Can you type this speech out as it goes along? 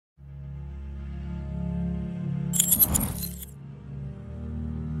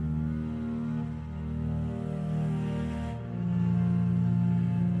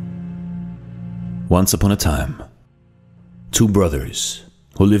Once upon a time, two brothers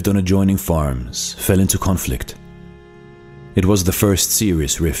who lived on adjoining farms fell into conflict. It was the first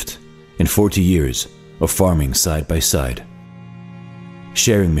serious rift in 40 years of farming side by side,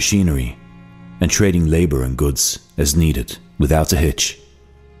 sharing machinery and trading labor and goods as needed without a hitch.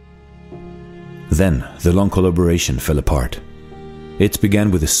 Then the long collaboration fell apart. It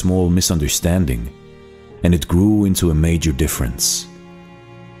began with a small misunderstanding, and it grew into a major difference.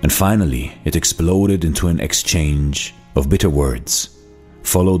 And finally, it exploded into an exchange of bitter words,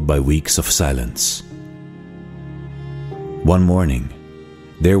 followed by weeks of silence. One morning,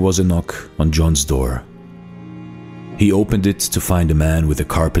 there was a knock on John's door. He opened it to find a man with a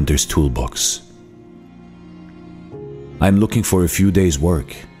carpenter's toolbox. "I'm looking for a few days'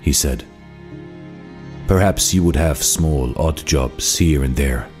 work," he said. "Perhaps you would have small, odd jobs here and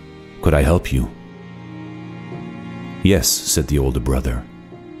there. Could I help you?" "Yes," said the older brother.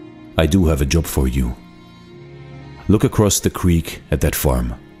 "I do have a job for you. Look across the creek at that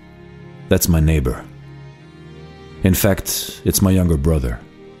farm. That's my neighbor. In fact, it's my younger brother.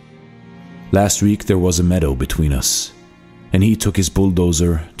 Last week there was a meadow between us, and he took his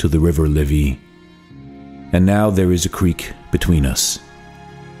bulldozer to the river levee, and now there is a creek between us.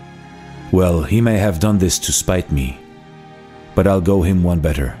 Well, he may have done this to spite me, but I'll go him one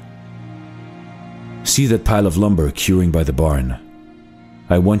better. See that pile of lumber curing by the barn?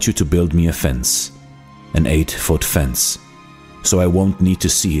 I want you to build me a fence, an 8-foot fence, so I won't need to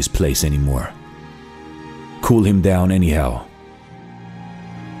see his place anymore. Cool him down anyhow."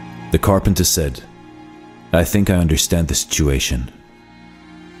 The carpenter said, "I think I understand the situation.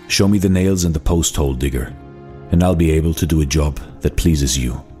 Show me the nails and the post hole digger, and I'll be able to do a job that pleases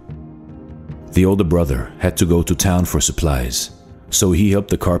you." The older brother had to go to town for supplies, so he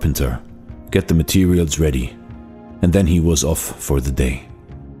helped the carpenter get the materials ready, and then he was off for the day.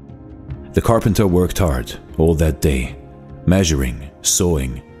 The carpenter worked hard all that day, measuring,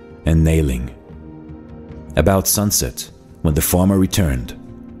 sawing, and nailing. About sunset, when the farmer returned,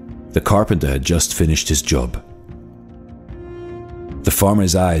 the carpenter had just finished his job. The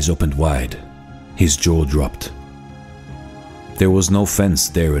farmer's eyes opened wide, his jaw dropped. There was no fence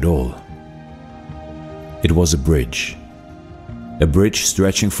there at all. It was a bridge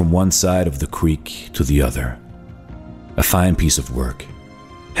stretching from one side of the creek to the other. A fine piece of work,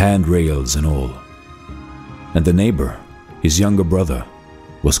 handrails and all. And the neighbor, his younger brother,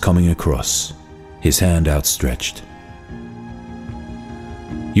 was coming across, his hand outstretched.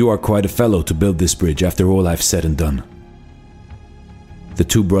 "You are quite a fellow to build this bridge after all I've said and done." The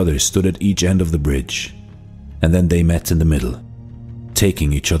two brothers stood at each end of the bridge, and then they met in the middle,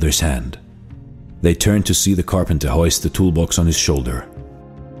 taking each other's hand. They turned to see the carpenter hoist the toolbox on his shoulder.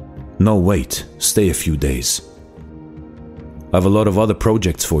 "No, wait, stay a few days. I've a lot of other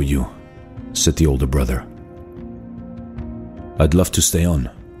projects for you," said the older brother. "I'd love to stay on,"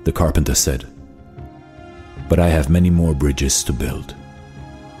 the carpenter said, "but I have many more bridges to build."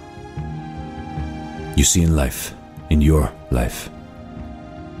 You see, in life, in your life,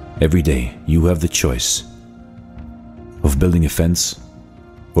 every day you have the choice of building a fence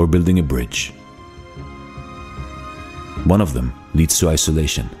or building a bridge. One of them leads to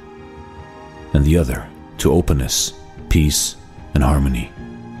isolation, and the other to openness, peace, and harmony.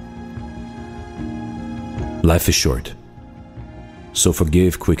 Life is short, so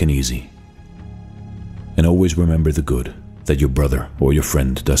forgive quick and easy. And always remember the good that your brother or your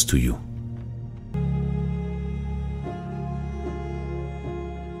friend does to you.